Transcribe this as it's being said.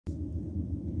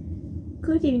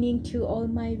Good evening to all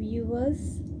my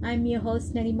viewers. I'm your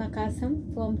host Narima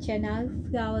Kasam from channel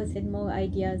Flowers and More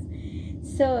Ideas.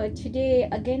 So today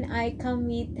again I come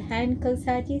with hand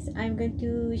corsages. I'm going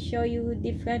to show you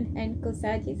different hand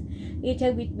corsages,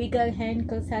 little bit bigger hand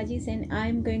corsages, and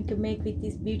I'm going to make with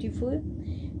these beautiful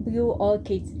blue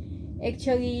orchids.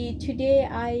 Actually today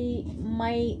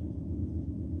my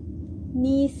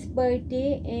niece's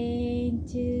birthday and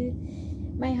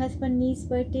my husband's niece's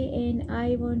birthday, and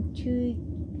I want to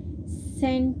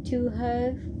send to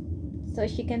her so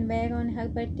she can wear on her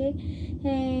birthday,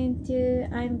 and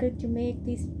I'm going to make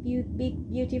this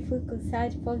big beautiful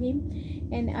corsage for him.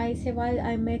 And I say while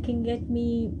I'm making, let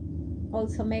me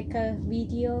also make a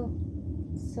video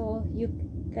so you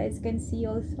guys can see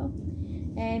also.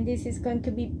 And this is going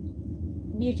to be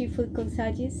beautiful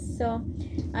corsages. So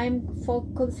for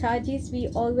corsages we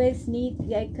always need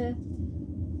like a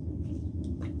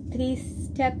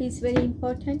 3-step is very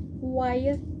important: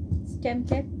 wire, stem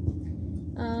tape,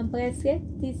 bracelet.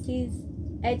 This is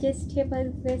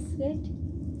adjustable bracelet.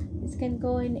 This can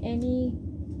go in any,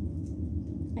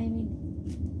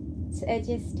 it's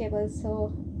adjustable,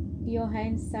 so your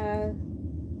hands are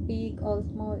big or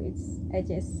small, it's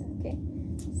adjust. Okay,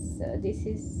 so this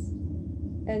is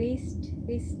a wrist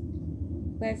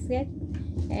bracelet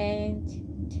and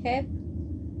tape,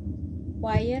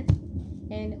 wire,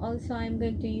 and also I'm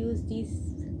going to use this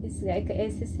like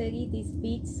accessory, these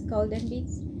beads, golden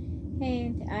beads.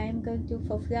 And I'm going to,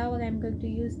 for flower, I'm going to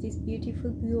use this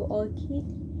beautiful blue orchid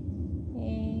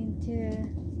and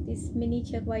this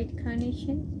miniature white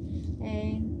carnation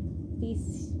and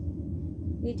this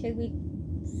little bit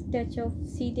touch of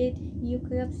seeded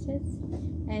eucalyptus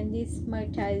and this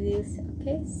myrtles.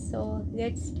 Okay, so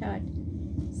let's start.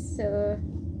 So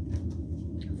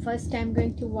first I'm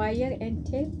going to wire and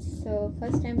tape. So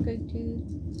first I'm going to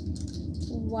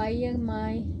wire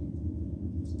my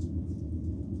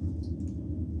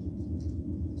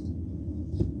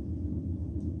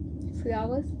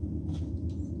flowers.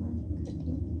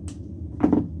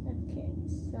 Okay,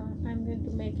 so I'm going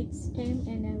to make it stem,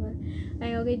 and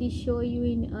I already show you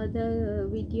in other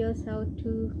videos how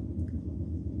to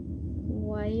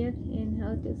wire and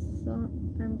how to sew.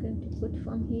 I'm going to put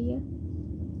from here,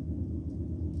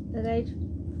 right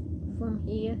from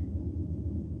here,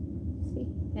 see,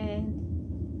 and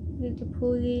I'm going to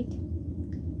pull it.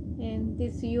 And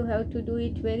this you have to do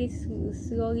it very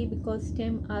slowly because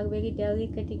stems are very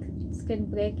delicate, it can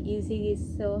break easily.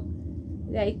 So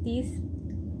like this,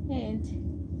 and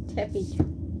tap it.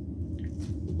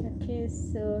 Okay,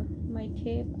 so my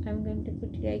tape I'm going to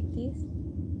put like this,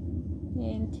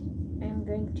 and I'm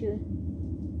going to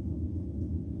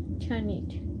turn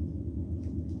it.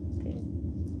 Okay,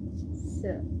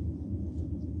 so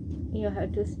you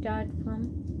have to start from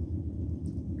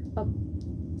up,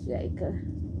 like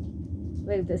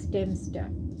where the stem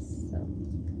starts. So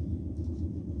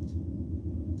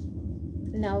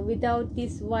now without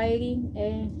this wiring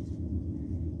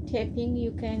and taping,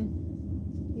 you can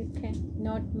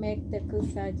not make the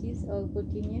corsages or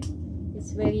put in it.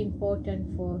 It's very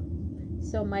important for.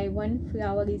 So my one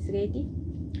flower is ready.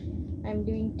 I'm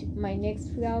doing my next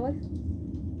flower.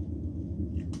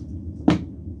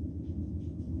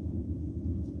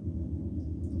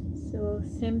 So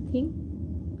same thing,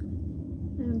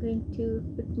 I'm going to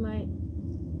put my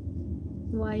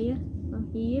wire from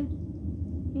here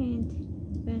and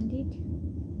bend it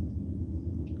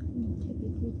and take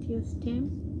it with your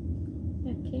stem.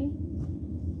 Okay,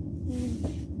 and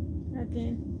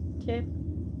again tape.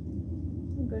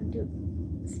 I'm going to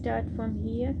start from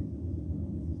here.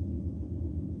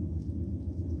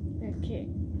 Okay,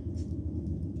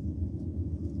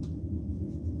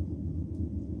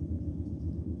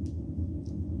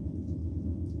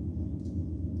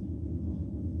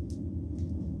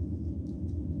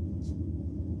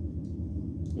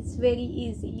 it's very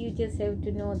easy, you just have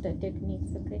to know the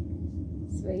techniques. Okay,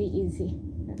 it's very easy.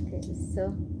 Okay,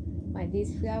 so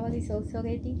this flower is also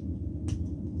ready.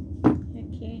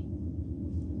 Okay,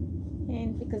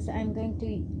 and because I'm going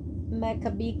to make a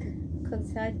big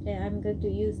corsage, I'm going to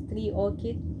use 3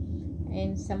 orchid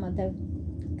and some other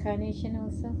carnation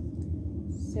also.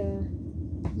 So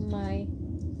my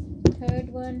third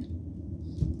one,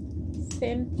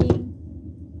 same thing,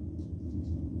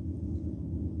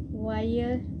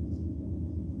 wire.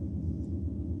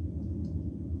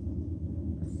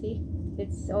 See,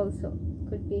 it's also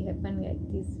could be happen like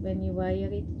this when you wire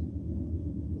it,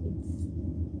 it's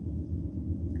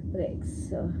breaks.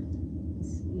 So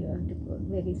you have to go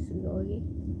very slowly,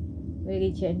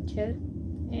 very gentle,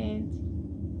 and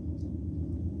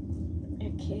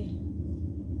okay,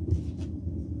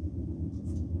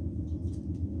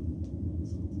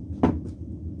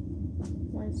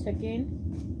 once again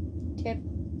tap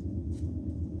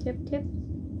tap tap,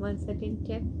 once again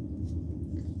tap.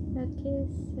 Okay,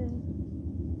 so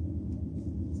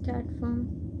start from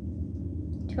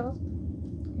top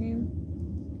and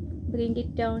bring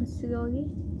it down slowly.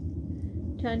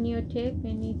 Turn your tape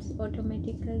and it's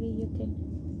automatically, you can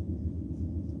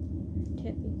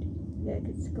tap it, let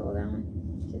it go around.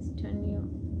 Just turn your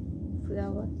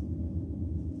flower.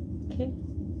 Okay,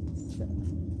 so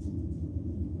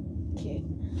okay,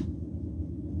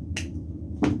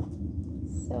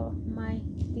 so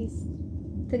these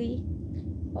 3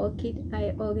 orchid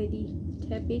I already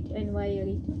tap it and wire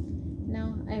it.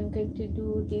 Now I'm going to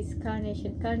do this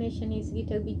carnation. Carnation is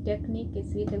little bit technique,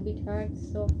 it's little bit hard.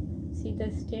 So see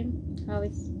the stem, how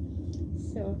it's,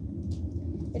 so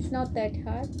it's not that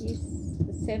hard, it's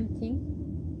the same thing,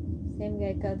 same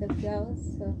like other flowers.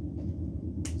 So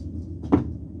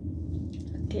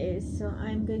okay, so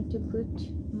I'm going to put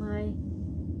my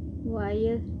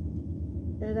wire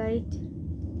right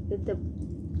with the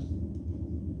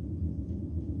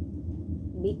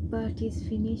big part is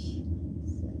finished.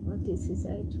 So this is,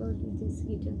 I told you, this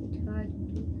little bit hard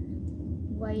to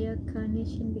wire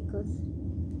carnation because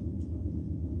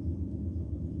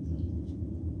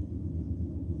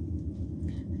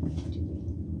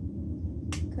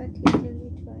cut little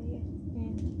bit wire.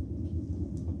 And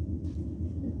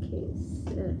okay,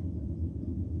 so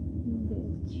I'm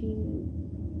going to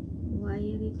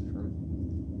wire it from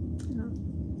up.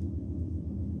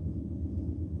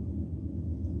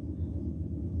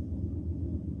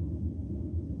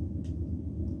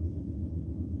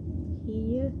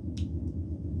 Here,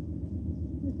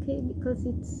 okay, because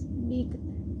it's big,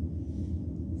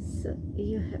 so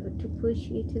you have to push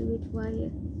little bit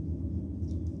wire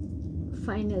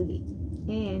finally,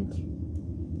 and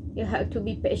you have to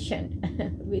be patient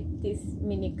with this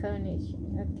mini carnation.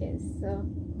 Okay, so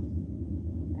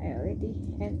I already,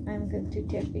 and I'm going to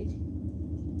tap it.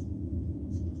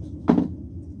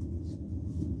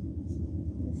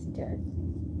 Start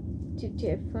to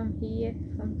tap from here,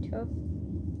 from top.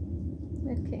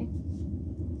 Okay,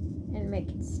 and make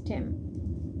it stem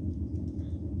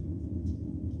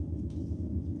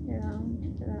round.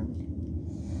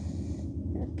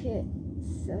 Okay,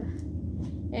 so,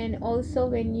 and also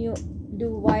when you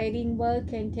do wiring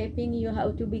work and tapping, you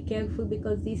have to be careful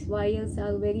because these wires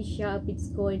are very sharp. It's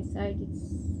go inside, it's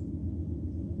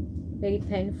very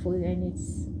painful, and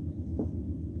it's,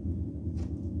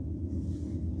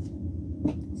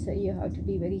 so you have to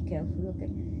be very careful. Okay,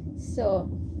 so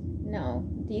now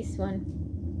this one,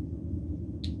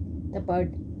 the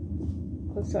bird,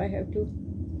 also I have to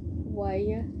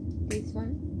wire this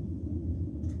one.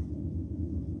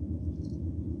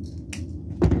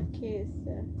 Okay,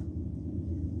 so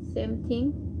same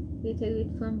thing, little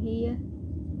bit from here.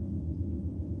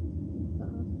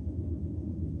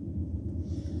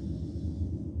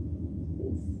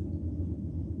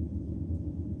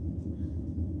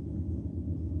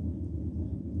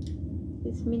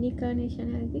 This mini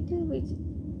carnation a little bit,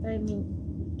 I mean,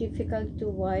 difficult to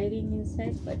wiring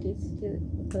inside, but it's still,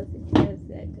 because it has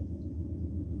like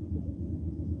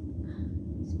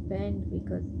it's bent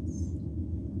because it's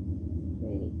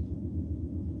very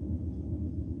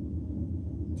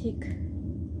thick.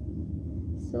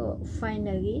 So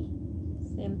finally,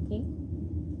 same thing,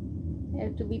 I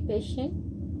have to be patient.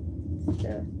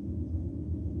 So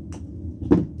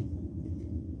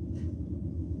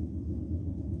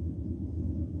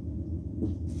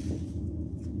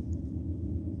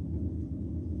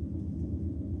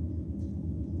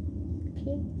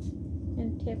okay,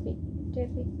 and tap it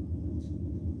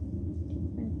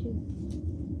until,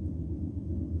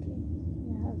 okay,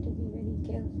 you have to be very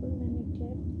careful when you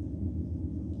tap.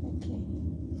 Okay,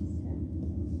 so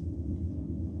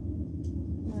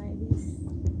this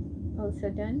also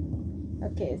done.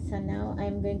 Okay, so now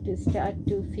I'm going to start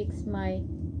to fix my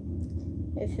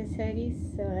accessories,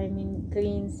 so I mean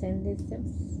greens and this stuff.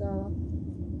 So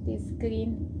this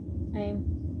green, I'm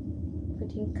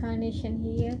putting carnation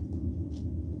here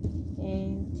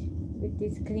and with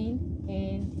this green,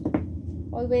 and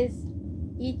always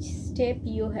each step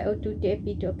you have to tap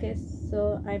it. Okay,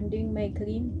 so I'm doing my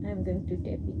green, I'm going to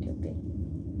tap it. Okay,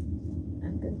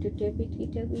 I'm going to tap it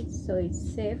little bit so it's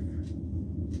safe.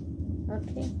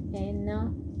 Okay, and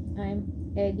now I'm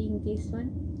adding this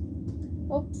one.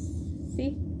 Oops,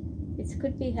 see, it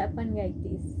could be happen like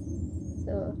this,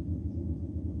 so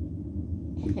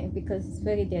because it's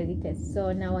very delicate.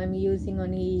 So now I'm using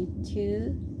only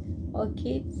 2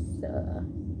 orchids. So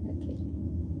okay,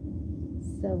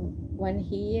 so one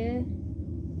here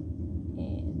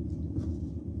and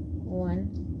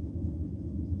one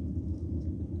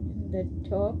on the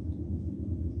top,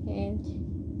 And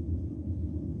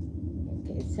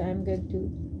okay, so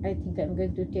I think I'm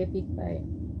going to tape it by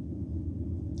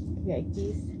like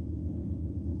this.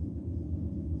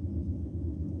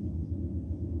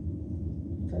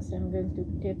 First I'm going to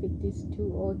tape it these two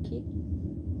orchid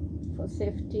for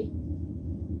safety.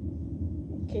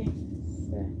 Okay,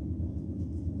 so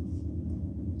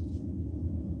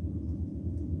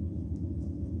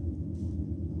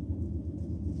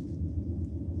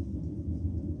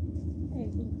I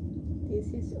think this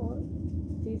is all.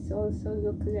 This also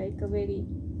look like a very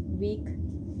weak,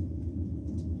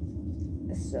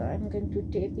 so I'm going to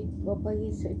tape it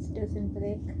properly so it doesn't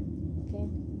break. Okay,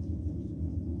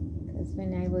 because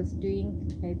when I was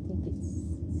doing, I think its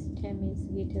stem is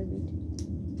little bit,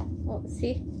 oh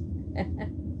see.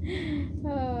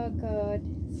 Oh god,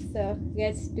 so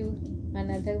let's do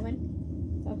another one.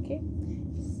 Okay,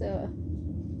 so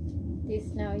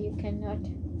this now you cannot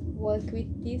work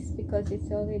with this because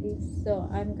it's already, so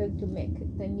I'm going to make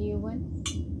the new one.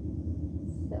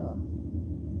 So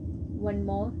one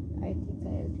more, I think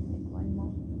I have to make one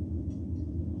more.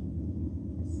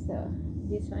 So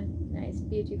this one, nice,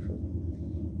 beautiful,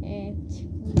 and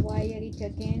wire it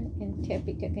again and tap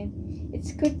it again.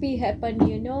 It could be happen,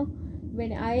 you know,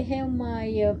 when I have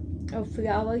my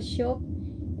flower shop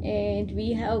and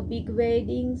we have big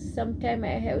weddings, sometimes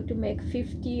I have to make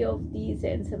 50 of these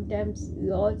and sometimes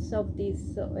lots of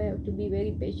these, so I have to be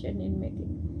very patient in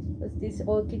making, because these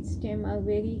orchid stem are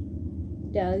very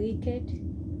delicate.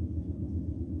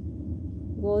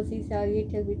 Roses are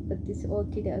little bit, but this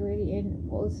orchid are very, and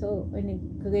also in a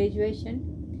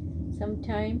graduation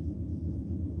sometime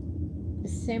the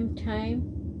same time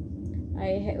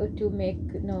I have to make,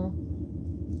 no,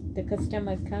 the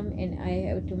customer come and I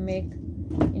have to make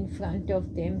in front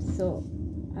of them, so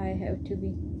I have to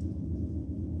be,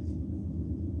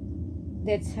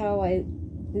 that's how I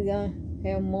learn,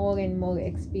 have more and more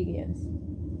experience.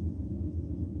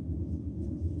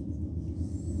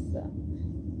 So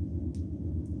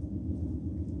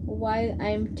while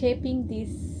I'm taping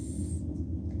this,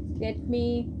 let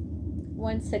me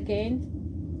once again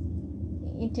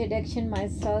introduce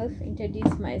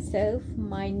myself.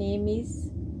 My name is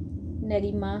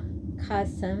Narima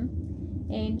Khasam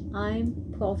and I'm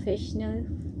professional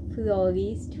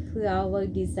florist, flower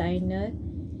designer.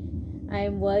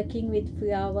 I'm working with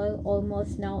flower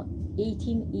almost now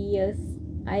 18 years.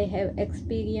 I have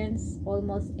experience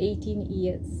almost 18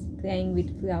 years playing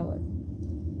with flower.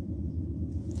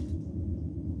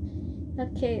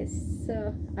 Okay,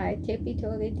 so I tape it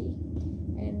already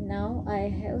and now I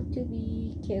have to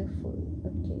be careful.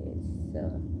 Okay, so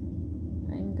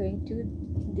I'm going to,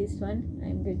 this one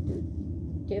I'm going to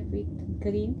tape with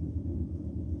green.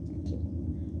 Okay,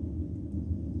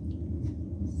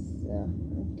 so I'm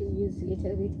going to use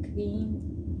little bit green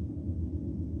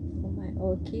for my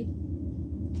orchid,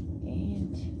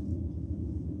 and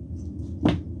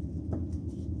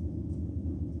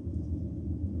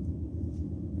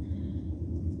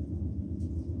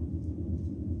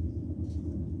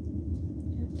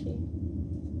okay,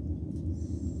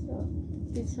 so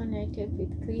this one I tape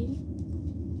with green.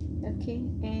 Okay,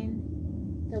 and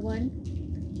the one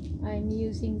I'm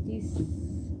using this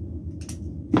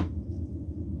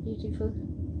beautiful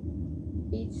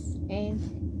beads and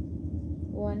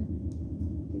one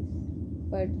this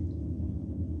bird.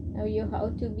 Now you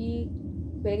have to be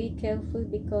very careful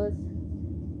because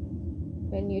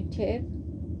when you tape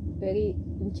very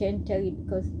gently,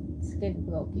 because it's can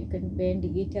block, you can bend a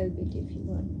little bit if you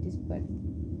want this bird,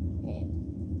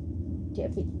 and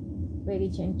tape it very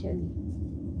gently.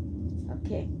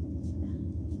 Okay,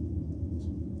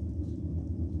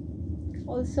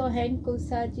 also hand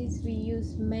corsages, we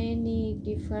use many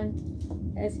different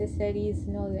accessories,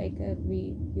 you know, like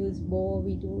we use bow,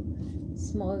 we do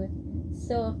small.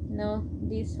 So now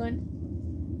this one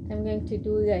I'm going to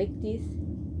do like this.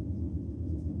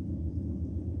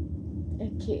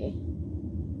 Okay,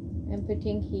 I'm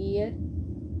putting here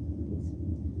this,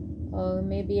 or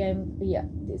maybe I'm, yeah,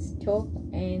 this top,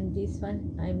 and this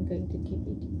one I'm going to keep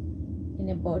it in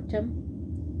the bottom,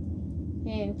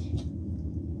 and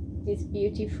this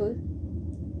beautiful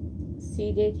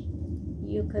seeded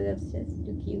eucalyptus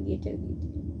to give it a bit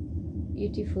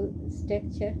beautiful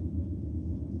structure.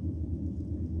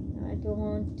 I don't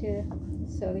want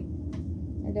sorry,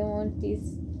 I don't want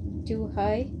this too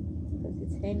high because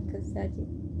it's hand corsage,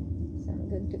 so I'm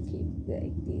going to keep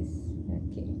like this.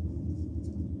 Okay,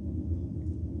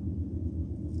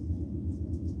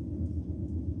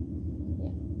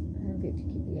 yeah, I'm going to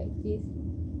keep it like this,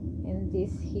 and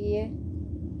this here,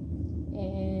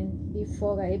 and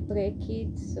before I break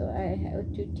it, so I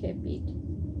have to tape it.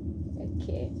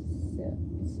 Okay, so So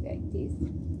it's like this,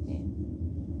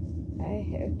 and I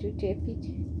have to tape it.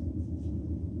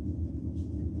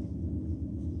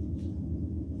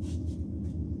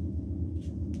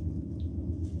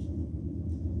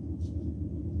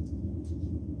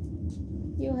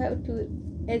 You have to,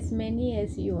 as many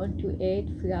as you want to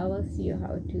add flowers, you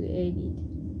have to add it.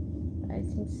 I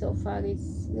think so far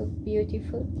it's look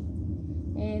beautiful,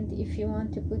 and if you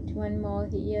want to put one more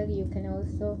here, you can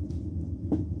also.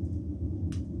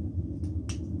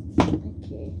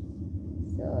 Okay,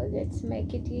 so let's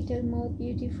make it a little more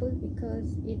beautiful,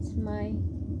 because it's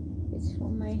for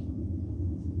my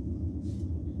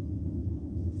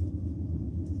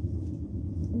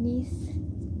niece.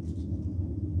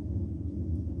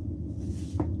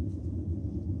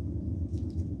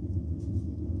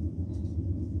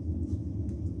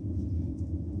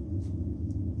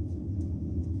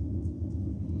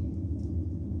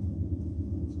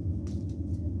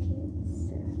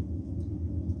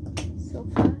 So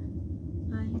far,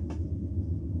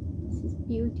 this is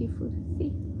beautiful.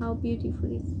 See how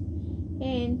beautiful it is.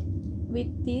 And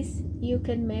with this, you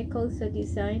can make also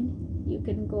design. You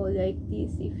can go like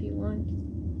this if you want.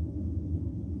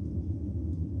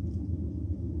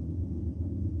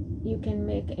 You can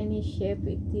make any shape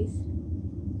with this.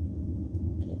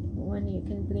 Okay, one you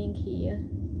can bring here.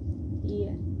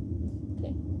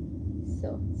 Okay,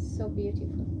 so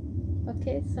beautiful.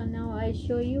 Okay, so now I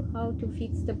show you how to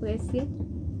fix the bracelet.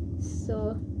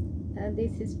 So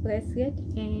this is bracelet,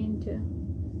 and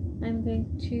I'm going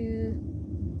to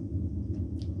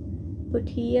put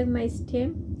here my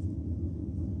stem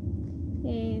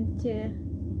and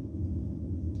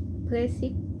press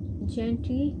it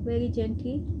gently, very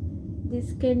gently.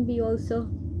 This can be also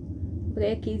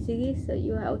break easily, so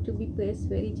you have to be pressed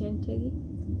very gently.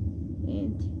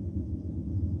 And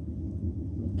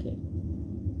okay,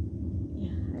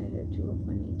 yeah, I have to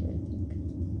open it, I think.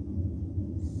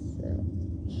 So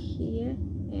here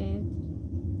and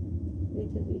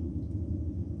little bit.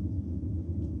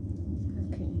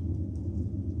 Okay,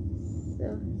 so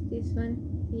this one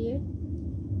here,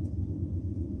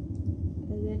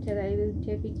 and later I will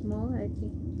tape it more, I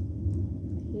think.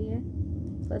 Here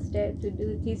first I have to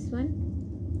do this one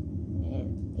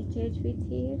and attach with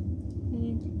here,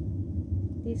 and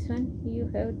this one you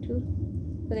have to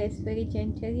press very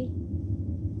gently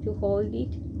to hold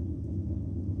it,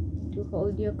 to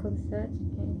hold your corsage.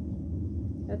 And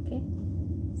okay,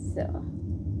 so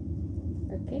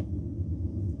okay,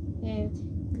 and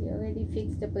you already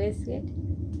fixed the bracelet,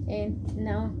 and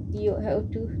now you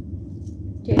have to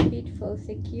tape it for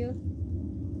secure.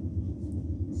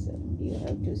 So you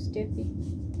have to step it.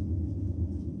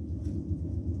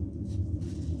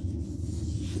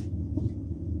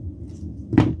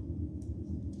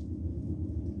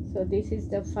 So this is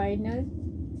the final,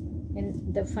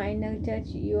 and the final touch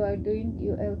you are doing.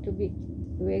 You have to be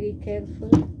very careful.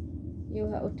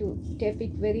 You have to tape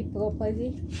it very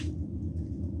properly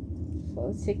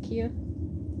for secure.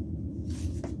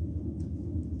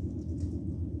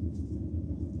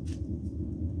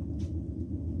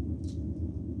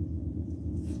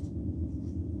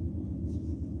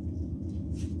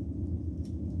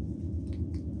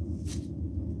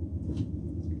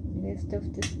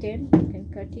 Of the stem, you can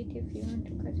cut it if you want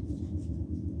to cut it,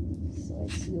 so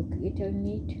it's look little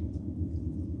neat.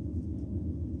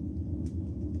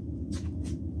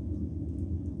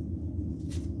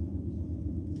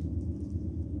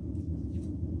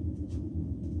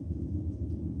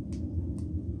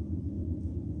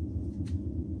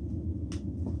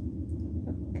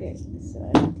 Okay, so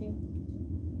I think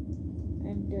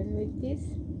I'm done with this,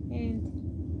 and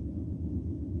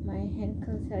my hand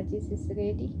corsages is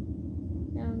ready.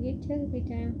 Now little bit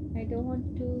I don't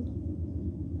want to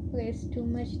press too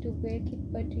much to break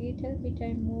it, but little bit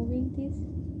I'm moving this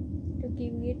to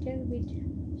give little bit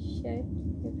shape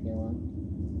if you want.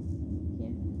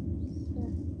 Yeah, so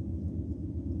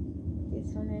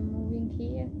this one I'm moving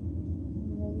here,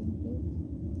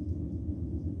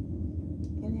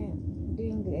 and I'm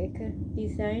doing like a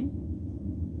design.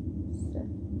 So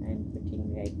I'm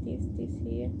putting like this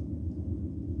here.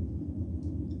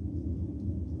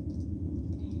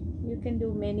 You can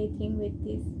do many things with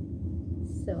this.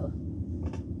 So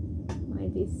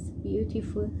this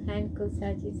beautiful hand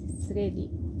corsages is ready.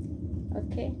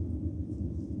 Okay,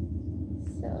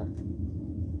 so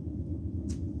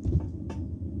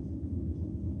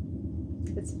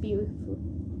it's beautiful,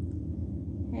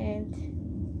 and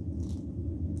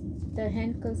the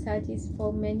hand corsages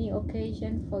for many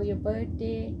occasions, for your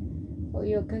birthday, for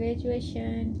your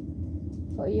graduation,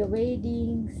 for your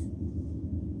weddings,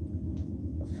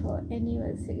 for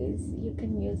anniversaries. You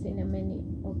can use in a many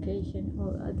occasion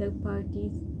or other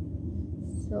parties.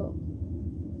 So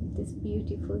this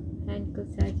beautiful hand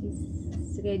corsage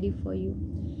is ready for you.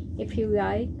 If you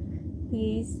like,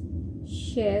 please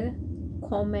share,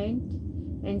 comment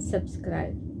and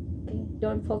subscribe. Okay,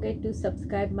 don't forget to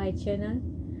subscribe my channel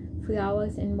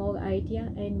Flowers and More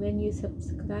Idea, and when you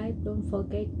subscribe, don't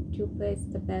forget to press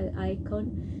the bell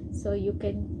icon so you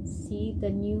can see the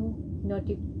new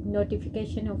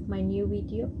notification of my new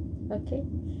video. Okay,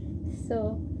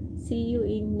 so see you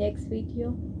in next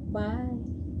video. Bye,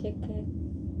 take care.